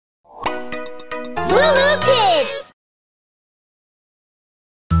LooLoo Kids!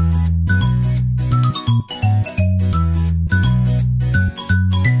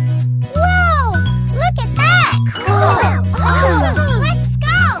 Whoa! Look at that! Cool! Awesome! Let's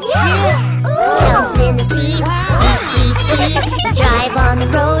go! Yeah! Jump in the sea, beep, beep, beep. Drive on the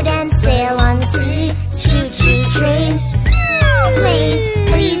road and sail on the sea. Choo-choo trains, planes.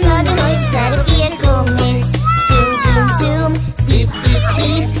 These are the noises that a vehicle makes. Zoom, zoom, zoom, beep, beep,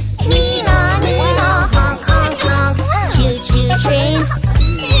 beep. Nina, Nina, honk, honk, honk. Choo-choo trains,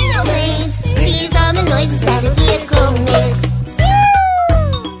 planes. These are the noises that a vehicle makes.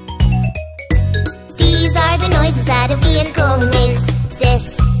 These are the noises that a vehicle makes.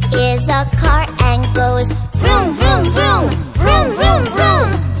 This is a car and goes vroom, vroom, vroom, vroom, vroom, vroom.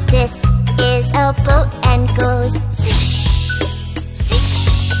 This is a boat and goes swish,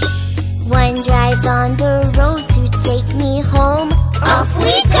 swish. One drives on the road to take me home. Off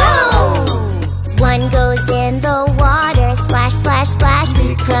we go! One goes in the water, splash, splash, splash,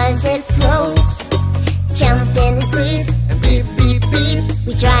 because it floats. Jump in the sea, beep, beep, beep.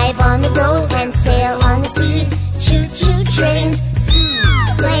 We drive on the road and sail on the sea. Choo-choo trains,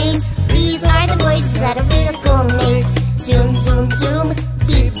 planes. These are the noises that a vehicle makes. Zoom, zoom, zoom,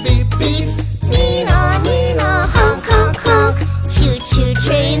 beep, beep, beep. Nina, Nina, honk, honk, honk. Choo-choo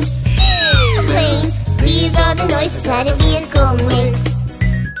trains, planes. These are the noises that a vehicle makes.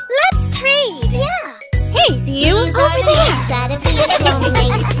 Let's trade! Yeah! Hey, you! These are the noises that a vehicle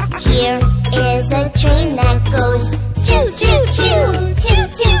makes. Here is a train that goes choo, choo, choo, choo,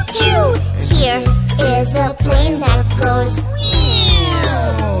 choo, choo. Here is a plane that goes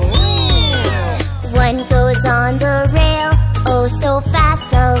one goes on the rail, oh so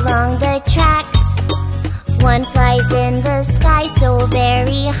fast along the tracks. One flies in the sky so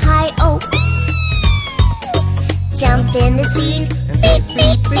very high, oh. Jump in the sea, beep,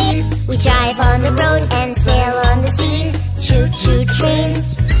 beep, beep. We drive on the road and sail on the sea. Choo-choo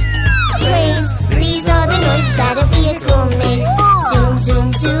trains, planes. These are the noises that a vehicle makes. Zoom,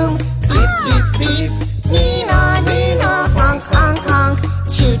 zoom, zoom, beep, beep, beep. Nina, Nina, honk, honk, honk.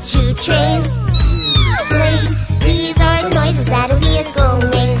 Choo-choo trains, planes. These are the noises that a vehicle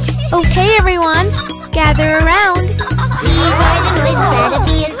makes. Okay, everyone, gather around. These are the noises that a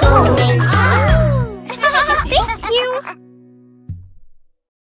vehicle makes. Thank you.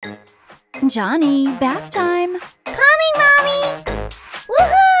 Johny, bath time. Coming, Mommy.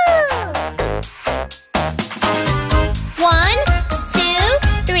 Woohoo! 1, 2,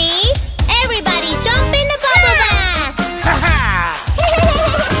 3. Everybody jump in the bubble bath.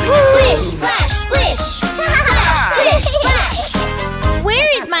 Splish, splash, splish. Splash, splish, splash. Where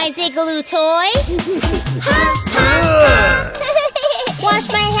is my Zigaloo toy? Ha, ha, ha. Wash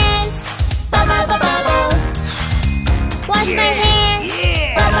my hands. Bubble, bubble, bubble. Wash my hair.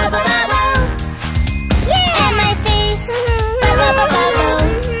 Bubble, bubble, bubble. And my face. Bubble, bubble, bubble.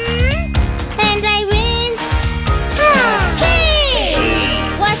 And I rinse. Hey!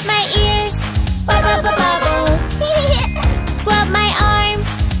 Wash my ears. Bubble, bubble, bubble. Scrub my arms.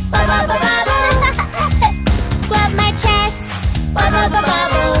 Bubble, bubble, bubble. Scrub my chest. Bubble, bubble,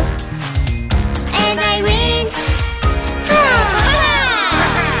 bubble. And I rinse.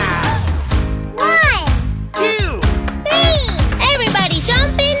 1, 2, 3. Everybody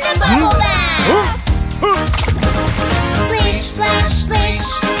jump in the bubble bath. Splish, splash, splish.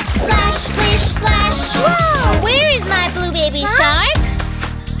 Splash, splish, splash. Whoa! Where is my blue baby shark?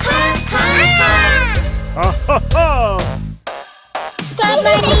 Ha, ha, ha. ha ha ha! Scrub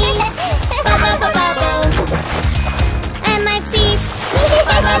my knees. Bubble, bubble, bubble. And my feet. Bubble,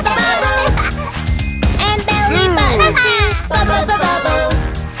 bubble, bubble. And belly button too. Bubble, bubble, bubble.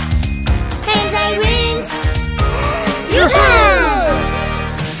 And I rinse. Yoo-hoo!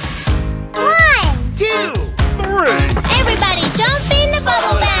 1, 2, 3. everybody jump in the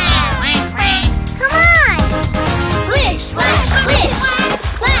bubble bath. Come on! Splish, splash, splish.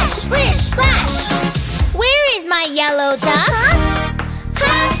 Splash, splish, splash. Where is my yellow duck? Ha,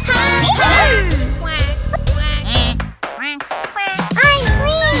 ha, ha. I'm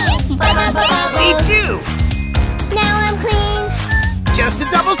clean. Bubble, bubble, Me bubble. too. Now I'm clean. Just to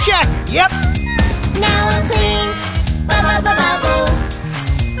double check. Yep. Now I'm clean. Bubble, bubble, bubble.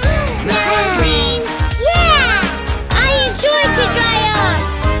 Now I'm clean. Yeah! I enjoy to dry off.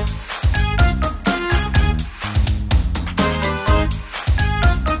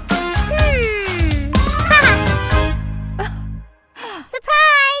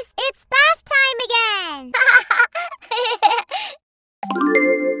 Surprise! It's bath time again.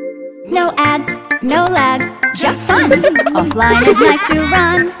 No ads, no lag, just fun. Offline is nice to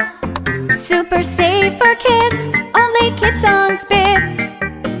run. Super safe for kids, only Kid Songs Bits.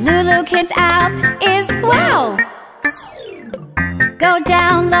 LooLoo Kids app is wow! Go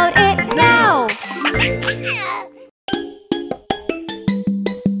download it now!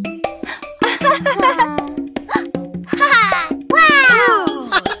 Wow!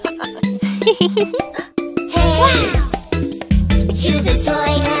 Hey! Choose a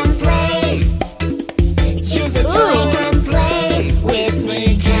toy and play. Choose a toy and play with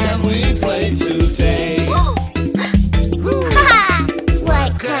me. Can we play today?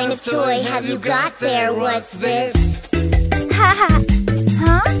 What kind of toy have you got there? What's this? Huh?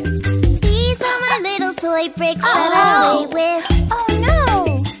 These are my little toy bricks that I play with. Oh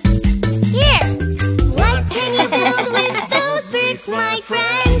no! Here! What can you build with those bricks, my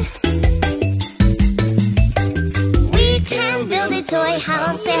friend? We can build a toy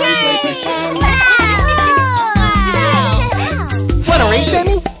house and play pretend. Want a race,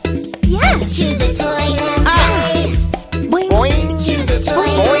 Emmy? Yeah! Choose a toy and play. Boing. Choose a toy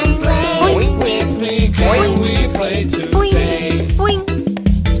and play with me. Can we play today?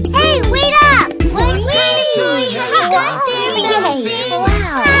 Hey, wait up! What kind of toy have you got there?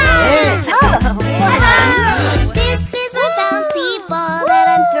 This is my bouncy ball that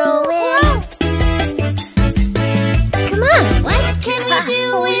I'm throwing. Come on, what can we do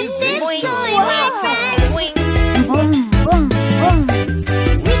with this toy, my friend? We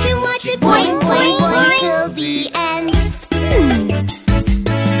can watch it boing, boing, boing till the end.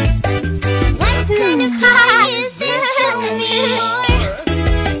 What kind of toy is this? Show me more.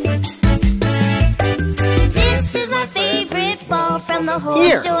 This is my favorite ball from the whole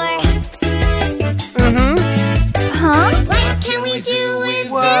Here. store. Huh? What can we do with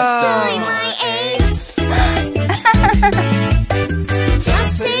this toy, my ace?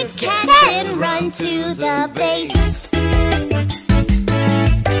 Just say catch and run to the base.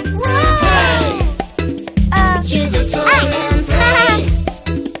 Hey! Choose a toy and play.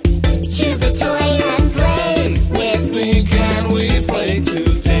 Choose a toy and play with me. Can we play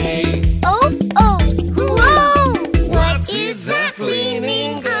today? Whoa! What is that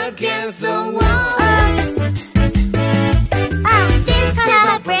leaning against the wall? This is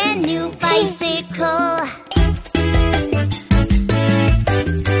my brand new bicycle.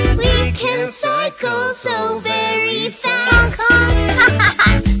 We can cycle so very fast.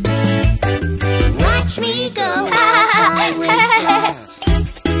 Watch me go as I whiz past.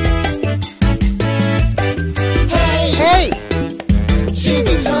 Hey! Hey! Choose a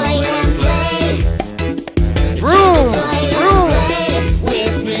toy and play. Vroom! Choose a toy and Vroom! play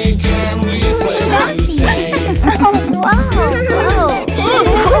with me. Can we play today?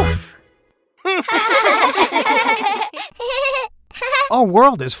 Our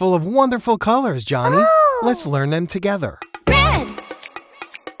world is full of wonderful colors, Johnny. Let's learn them together. Red,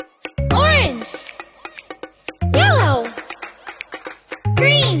 orange, yellow,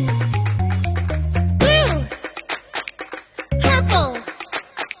 green, blue, purple,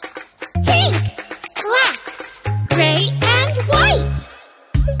 pink, black, gray, and white.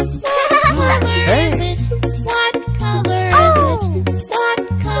 What color is it? What color is it? What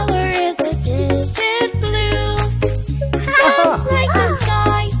color is it? Is it blue? Just like the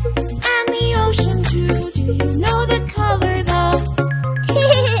sky and the ocean too. Do you know the color though?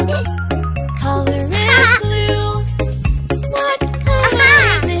 Color is blue. What color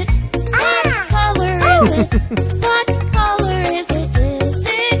is it? What color is it? What color is it? Is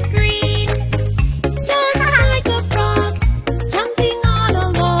it green? Just like a frog jumping on a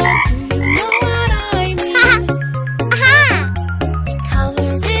log. Do you know what I mean? The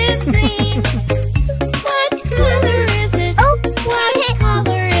color is green. What color is it? What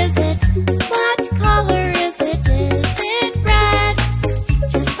color is it? What color is it? Is it red?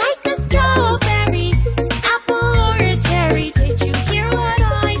 Just like a strawberry, apple or a cherry. Did you hear what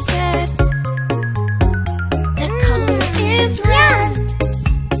I said? The color is red.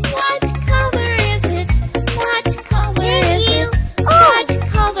 What color is it? What color is it? What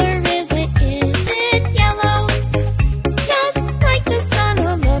color is it? Is it yellow? Just like the sun,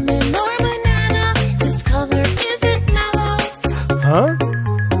 a lemon or banana. This color isn't mellow. Huh?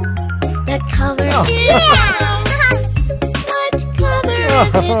 The color is yellow. What color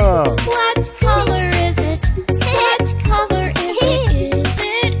is it? What color is it? What color is it? Is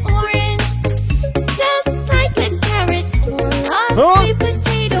it orange? Just like a carrot or a sweet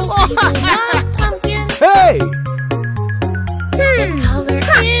potato, even a pumpkin. Hey! The color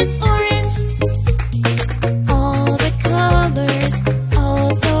is orange. All the colors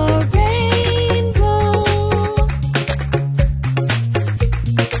of the rainbow.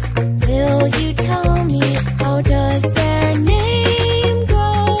 Will you tell me how does their name go?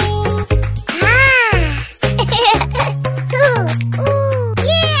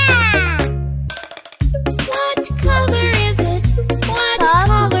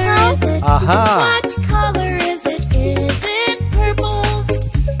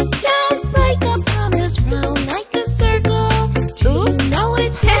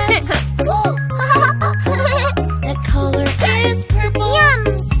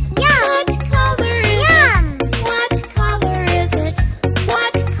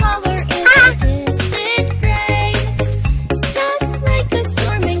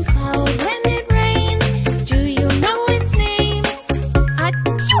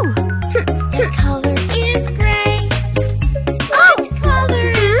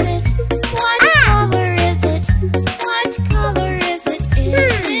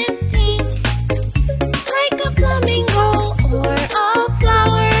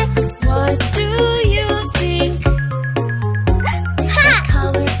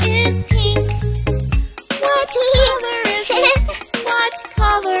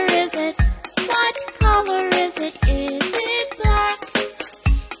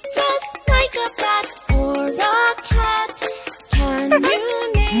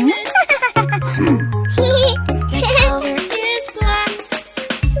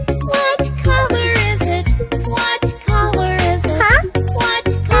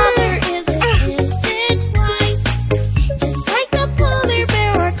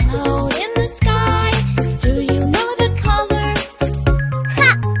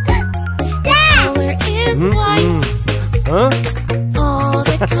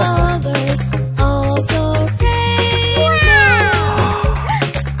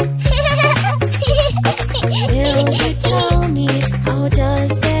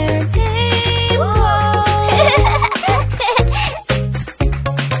 their name go.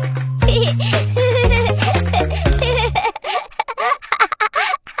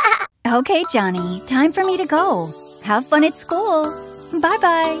 Okay, Johnny, time for me to go. Have fun at school.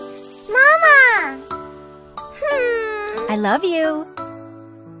 Bye-bye. Mama! I love you.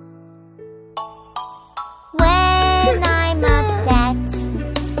 When I'm upset,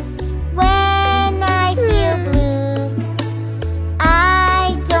 when I feel blue,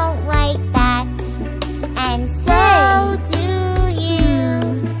 I don't like that, and so do you.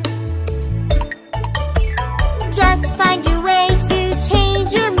 Just find your way to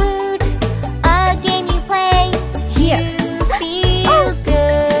change your mood, a game you play to feel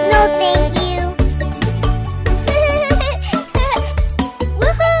good. No, thank you.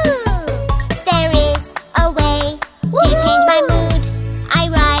 Woohoo! There is a way to change my mood. I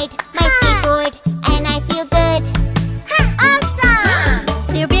ride my skateboard and I feel good. Awesome!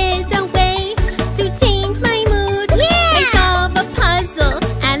 There is a way to change my mood. Yeah! I solve a puzzle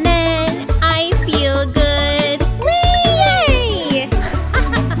and then I feel good. Yay!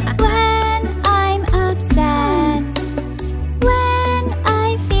 When I'm upset, when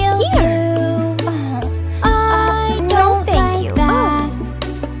I feel blue, I don't like that,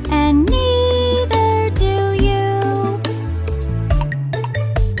 and neither do you.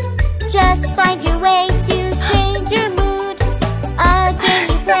 Just find your way to change your mood, a game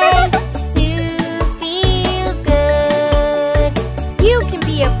you play to feel good. You can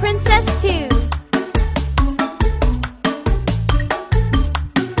be a princess too.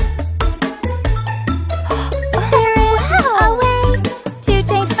 There is a way to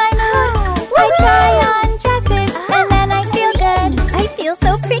change my mood. I try on dresses and then I feel good. I feel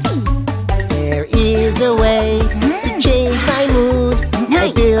so pretty. There is a way to change my mood.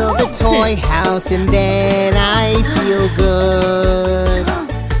 I build a toy house and then I feel good.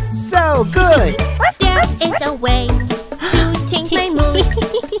 So good! There is a way to change my mood.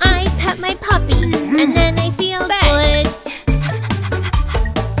 I pet my puppy and then I feel good.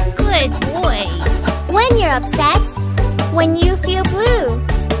 Good boy. When you're upset, when you feel blue,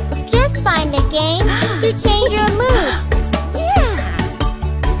 just find a game to change your mood.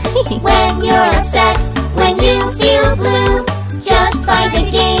 When you're upset, when you feel blue, just find a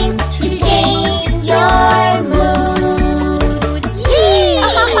game to change your mood.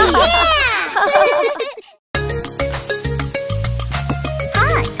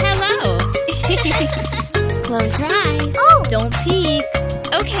 Hi. Hello. Close your eyes. Oh. Don't peek.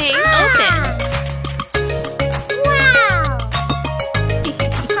 Okay, open. Wow!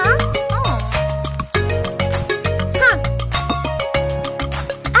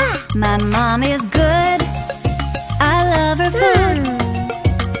 My mom is good. I love her food.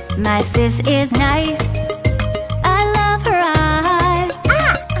 My sis is nice. I love her eyes.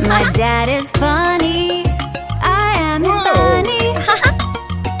 My dad is funny. I am his bunny.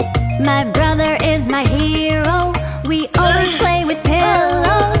 My brother is my hero. We always play with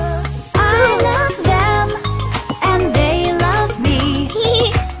pillows. I love them and they love me.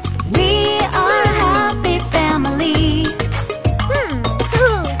 We are a happy family.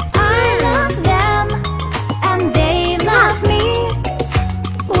 I love them and they love me.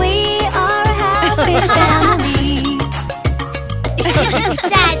 We are a happy family.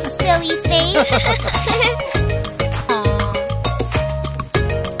 That silly face.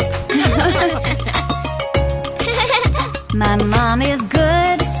 My mom is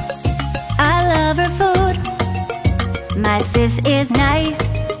good. I love her food. My sis is nice.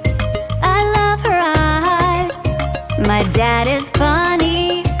 I love her eyes. My dad is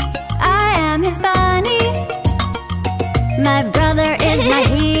funny. I am his bunny. My brother is my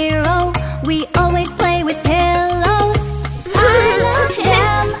hero. We always play with pillows. I love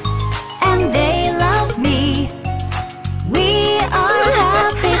them and they love me. We are a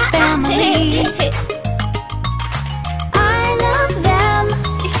happy family. I love them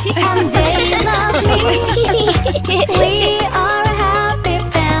and they love me. We are a happy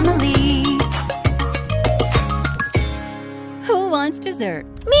family. Who wants dessert?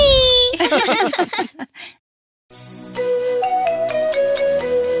 Me!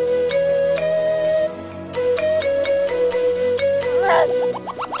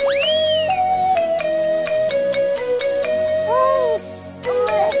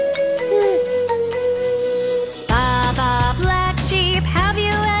 Baba Black Sheep, have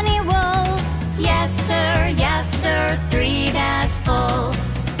you any wool? Yes sir, 3 bags full.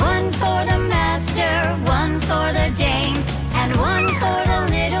 1 for the master, 1 for the dame, and 1 for the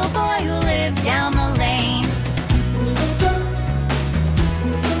little boy who lives down the lane.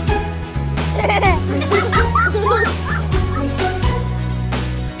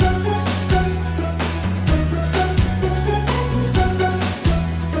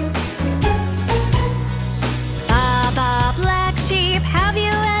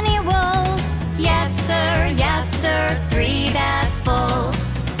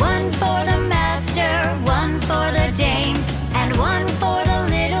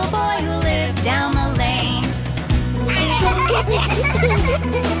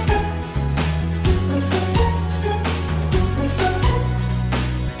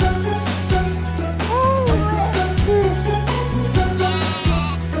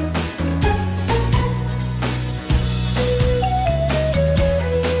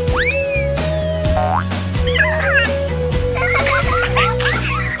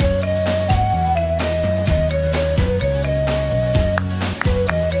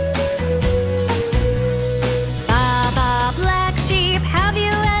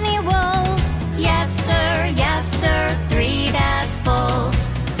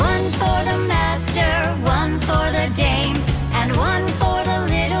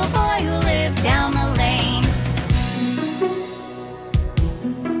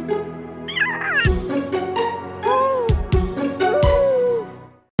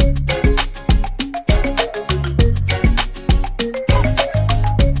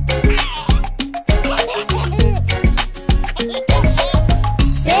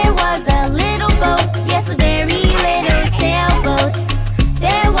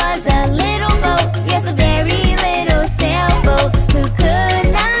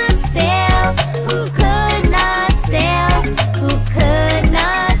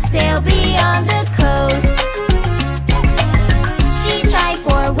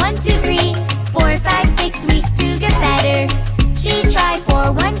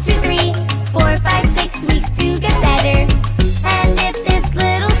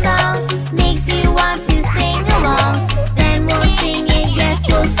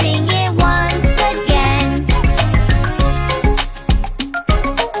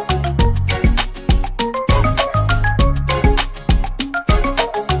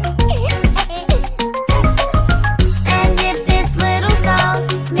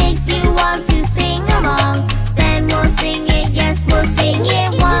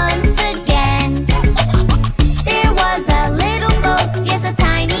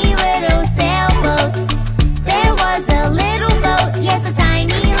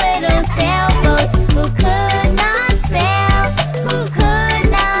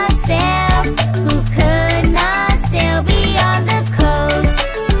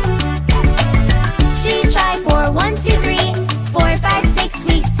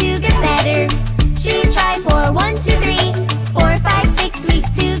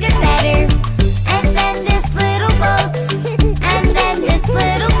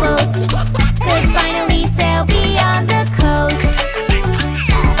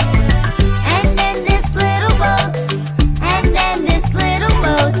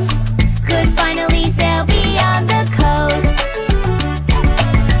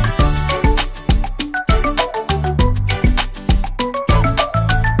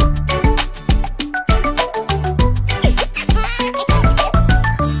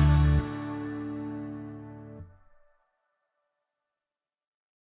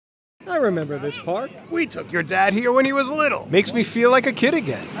 remember this park. We took your dad here when he was little. Makes me feel like a kid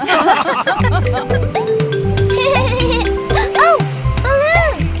again. Oh,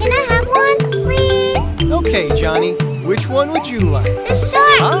 balloons! Can I have one, please? Okay, Johnny. Which one would you like? The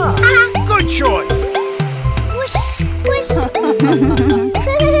shark! Ah, good choice. Whoosh, whoosh.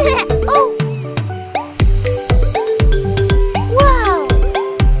 Oh! Wow!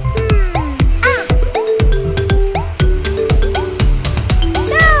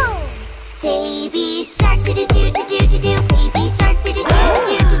 No! Baby shark, do-do-do-do-do-do-do. Baby shark,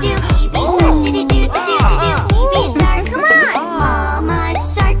 do-do-do-do-do-do-do. Baby shark, do-do-do-do-do-do-do. Baby shark, come on! Mama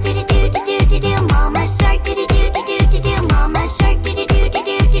shark, do-do-do-do-do-do-do. Mama shark, do-do-do-do-do-do-do. Mama shark,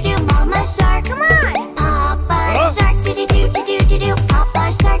 do-do-do-do-do-do-do. Mama shark, come on! Papa shark, do-do-do-do-do-do. Papa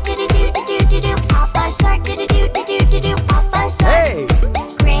shark, do-do-do-do-do-do. Papa shark, do-do-do-do-do-do. Papa shark. Hey!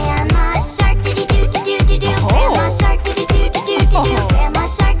 Grandma shark, do-do-do-do-do-do. Grandma shark, do-do-do-do-do-do. Grandma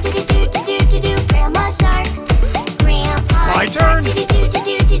shark, do-do-do-do-do-do. Grandma shark. Grandpa My shark, turn.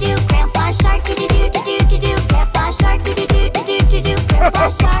 do-do-do-do-do-do. Grandpa shark, do-do-do-do-do-do. Grandpa shark, do-do-do-do-do-do. Grandpa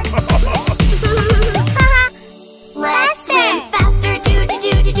shark. Let's swim faster,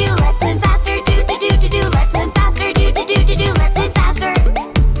 do-do-do-do-do. Let's swim faster, do-do-do-do-do. Let's swim faster, do-do-do-do-do. Let's swim faster.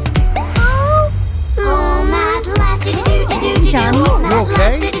 Home at last, do-do-do-do-do. Johnny, Home you at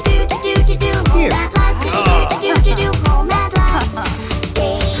okay? last, do-do-do-do-do. Here. Home at last, do-do-do-do-do. Home at last.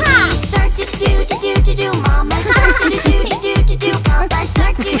 Baby shark, do-do-do-do-do. Mama shark, do-do-do-do-do. Papa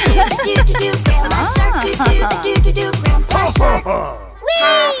shark, do-do-do-do-do. Grandma shark, do-do-do-do-do. Grandpa shark.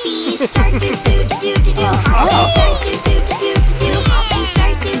 Happy shark, do-do-do-do-do. Happy sharks, do-do-do-do-do. Happy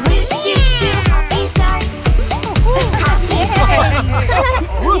sharks, do-do-do-do-do. Happy sharks. Happy sharks.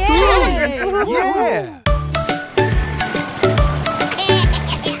 Yeah!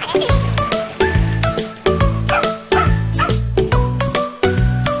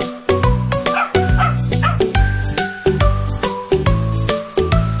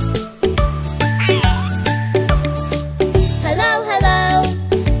 Hello, hello,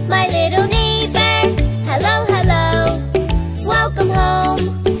 my little neighbor. Hello, hello, welcome home.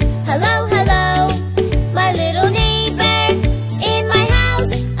 Hello, hello, my little neighbor. In my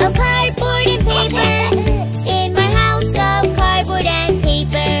house of cardboard and paper. In my house of cardboard and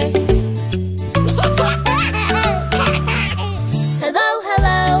paper. Hello,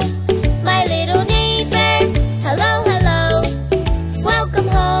 hello, my little neighbor. Hello, hello, welcome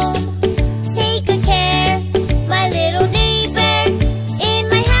home. Take good care, my little neighbor. In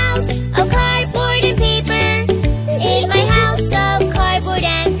my house of cardboard and paper. In my house of cardboard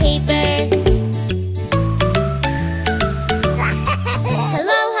and paper.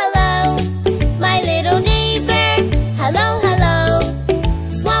 Hello, hello, my little neighbor. Hello, hello,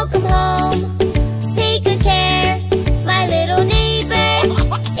 welcome home. Take good care, my little neighbor.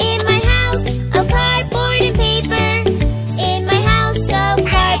 In my house of cardboard and paper. In my house of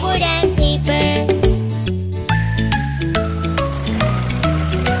cardboard and paper.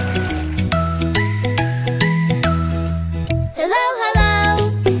 Hello, hello,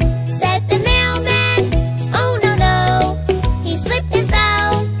 said the mailman. Oh no, no, he slipped and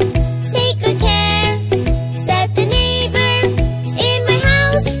fell. Take good care, said the neighbor. In my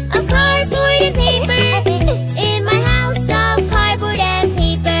house of cardboard and paper. In my house of cardboard and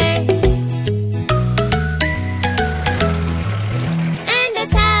paper. And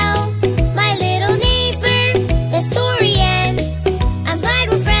that's how, my little neighbor, the story ends. I'm glad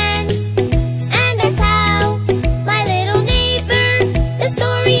we're friends. And that's how, my little neighbor, the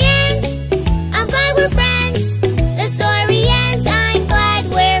story ends. I'm glad we're friends. The story ends. I'm glad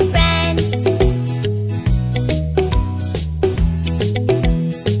we're friends.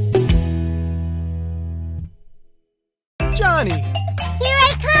 Johnny! Here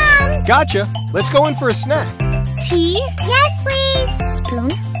I come. Gotcha. Let's go in for a snack. Tea? Yes, please. Spoon?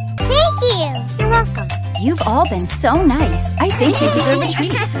 Thank you. You're welcome. You've all been so nice. I think you deserve a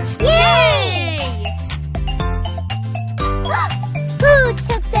treat. Yay! Who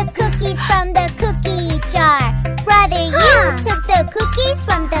took the cookies from the cookie jar? Brother, you took the cookies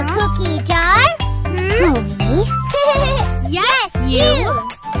from the cookie jar? Who, me? Yes, you!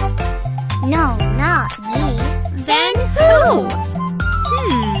 No, not me. Then who?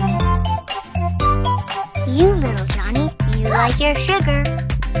 You, little Johnny, you like your sugar.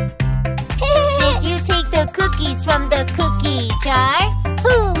 Did you take the cookies from the cookie jar?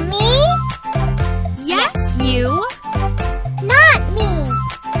 Who, me? Yes, you. Not me.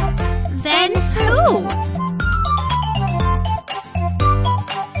 Then who?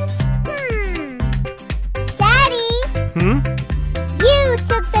 Daddy, Hmm? you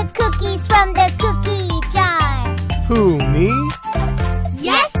took the cookies from the cookie jar. Who, me?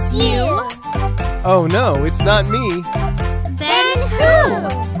 Yes, you. no, it's not me. Then who?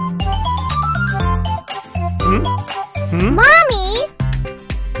 Mommy!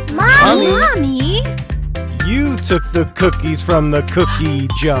 Mommy? You took the cookies from the cookie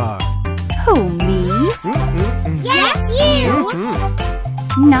jar. Who, me? Yes, you!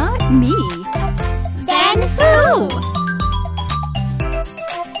 Not me. Then who?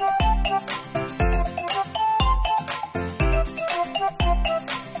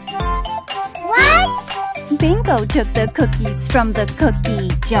 What? Bingo took the cookies from the cookie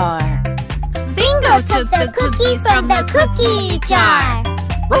jar. Bingo took the cookies from the cookie jar.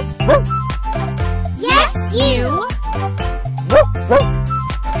 Yes, you!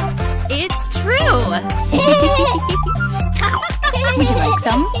 It's true. Would you like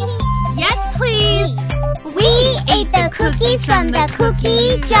some? Yes, please. We ate the cookies from the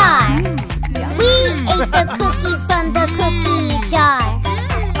cookie jar. We ate the cookies from the cookie jar.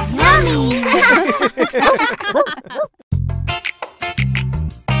 Yummy!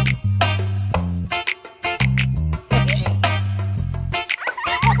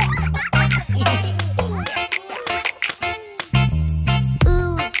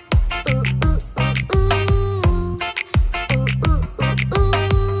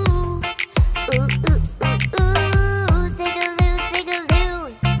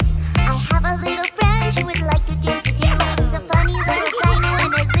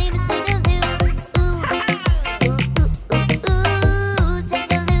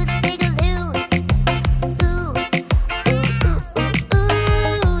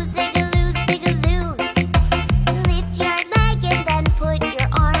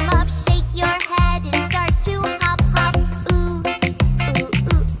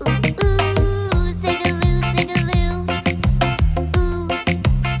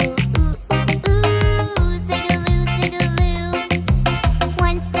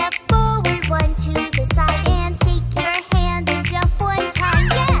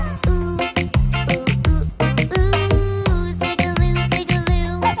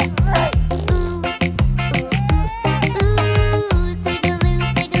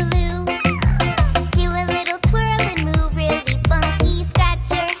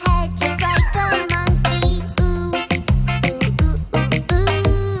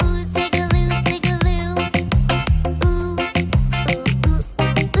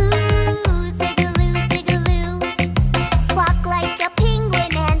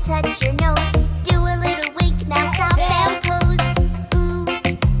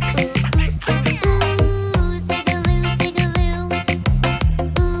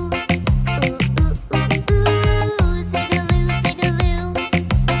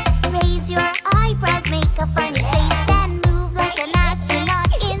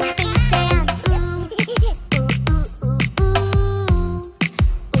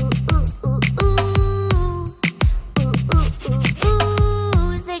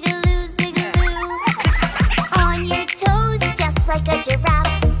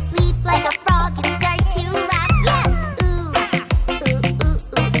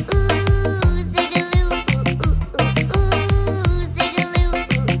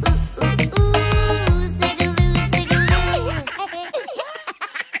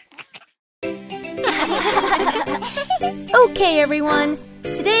 Okay, everyone.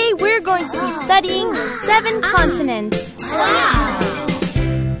 Today we're going to be studying the 7 continents. Wow!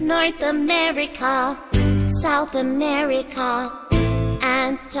 North America, South America,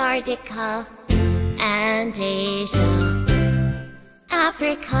 Antarctica, and Asia.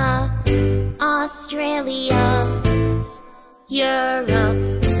 Africa, Australia,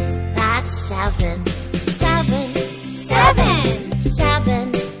 Europe. That's 7. 7. 7.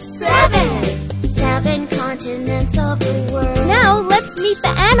 7. 7. 7 continents of the world. Now let's meet the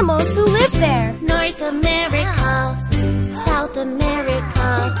animals who live there. North America, South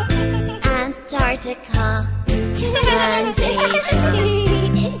America, Antarctica, and Asia.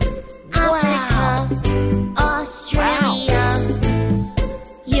 Africa, Australia,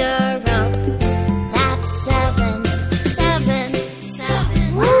 Europe. That's 7. 7.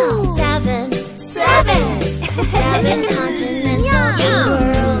 7. Wow. 7. 7. 7 continents of the world.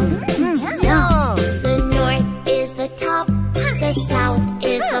 The north is the top, the south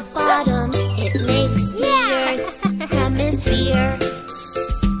is the bottom. It makes the Earth's hemisphere.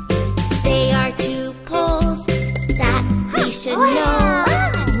 They are 2 poles that we should know.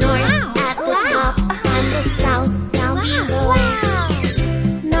 The north at the top and the south down below.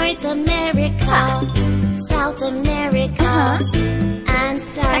 North America, South America,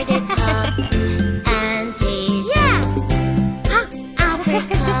 Antarctica, and Asia.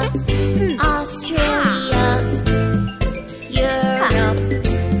 Africa, Australia, Europe.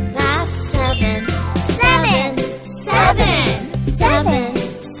 That's 7.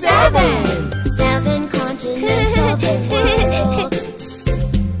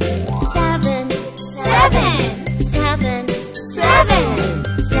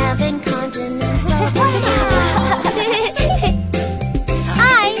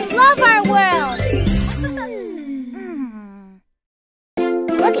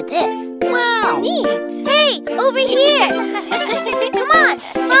 over here! Come on,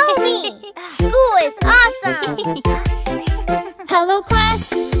 follow me! School is awesome! Hello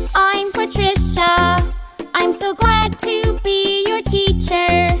class, I'm Patricia. I'm so glad to be your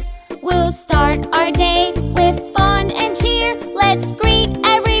teacher. We'll start our day with fun and cheer. Let's greet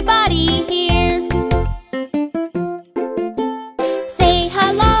everybody here. Say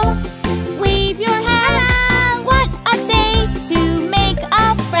hello, wave your hand. Hello! What a day to make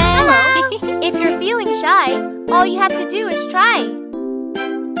a friend. Hello! If you're feeling shy, all you have to do is try.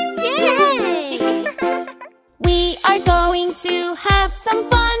 Yay! We are going to have some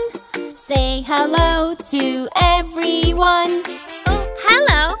fun. Say hello to everyone. Oh,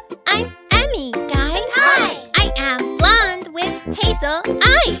 hello. I'm Emmy, guys. Hi. I am blonde with hazel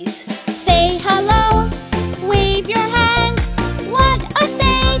eyes. Say hello, wave your hand. What a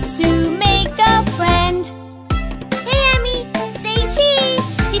day to make a friend. Hey, Emmy, say cheese!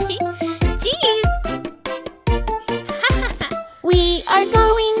 Cheese. We are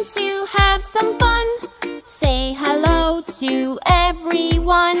going to have some fun. Say hello to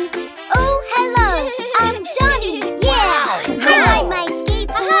everyone. Oh, hello! I'm Johny! Yeah! I ride my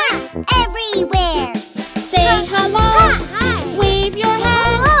skateboard everywhere! Say hello, Hi! wave your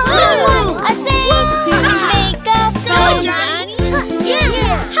hand. Hello. What a day to make a Go, friend. Johnny.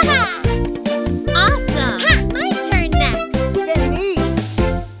 Yeah! Awesome. My turn next. Then me.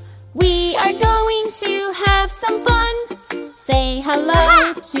 We are going to have some fun. Say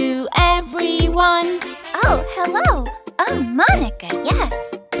hello to everyone. Oh, hello. Oh, Monica, yes.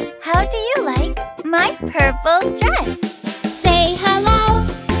 How do you like my purple dress? Say hello,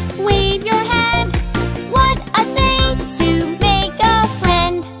 wave your hand. What a day to make a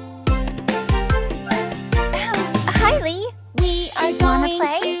friend. Hi, Lee. We are Wanna going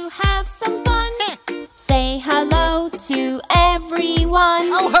play? to have some fun. Say hello to everyone.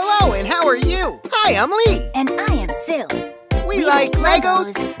 Oh, hello, and how are you? Hi, I'm Lee. And I am Sue. We like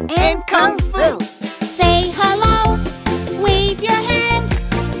Legos and Kung Fu. Say hello, wave your hand.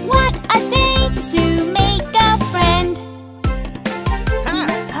 What a day to make a friend.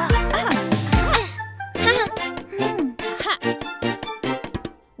 Ha.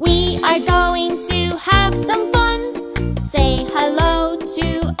 We are going to have some fun. Say hello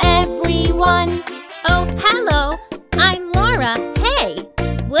to everyone. Oh, hello. I'm Laura. Hey,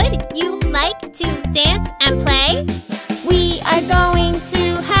 would you like to dance and play? We are going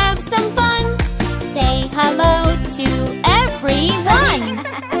to have some fun. Say hello to everyone.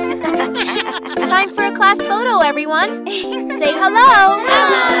 Time for a class photo, everyone. Say hello.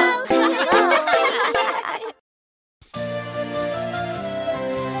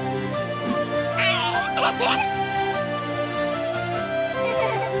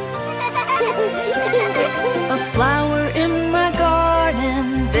 A flower in my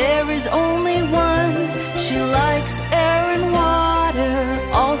garden, there is only one. She likes air and water,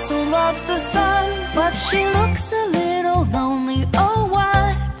 also loves the sun. But she looks a little lonely, oh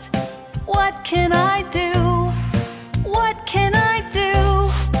what? What can I do? What can I do?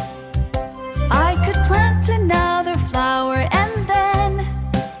 I could plant another flower and then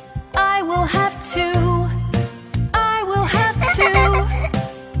I will have two. I will have two.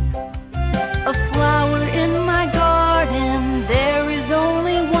 A flower in my garden, there is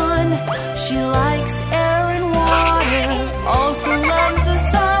only one. She likes air and water, also loves the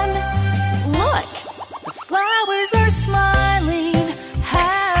sun. Look, the flowers are smiling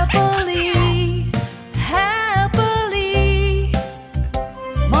happily, happily.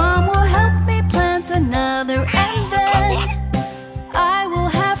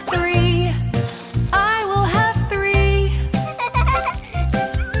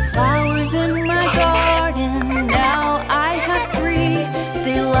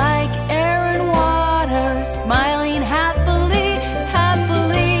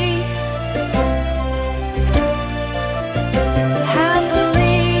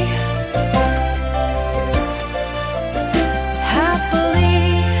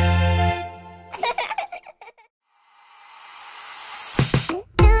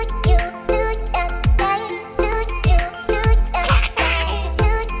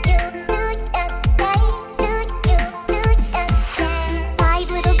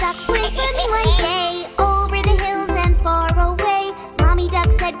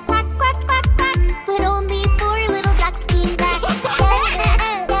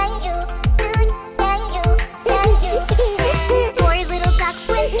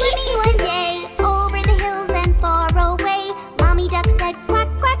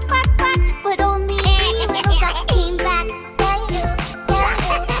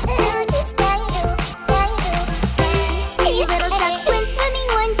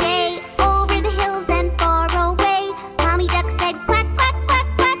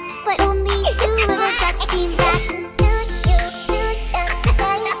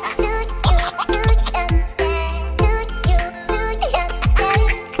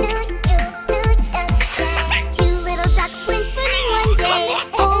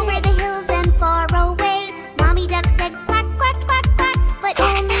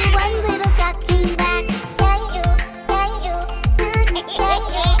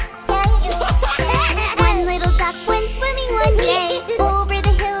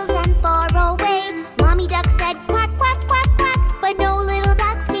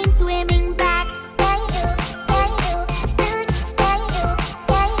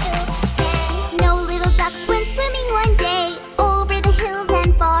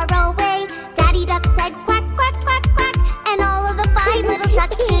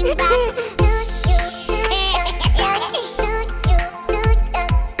 back.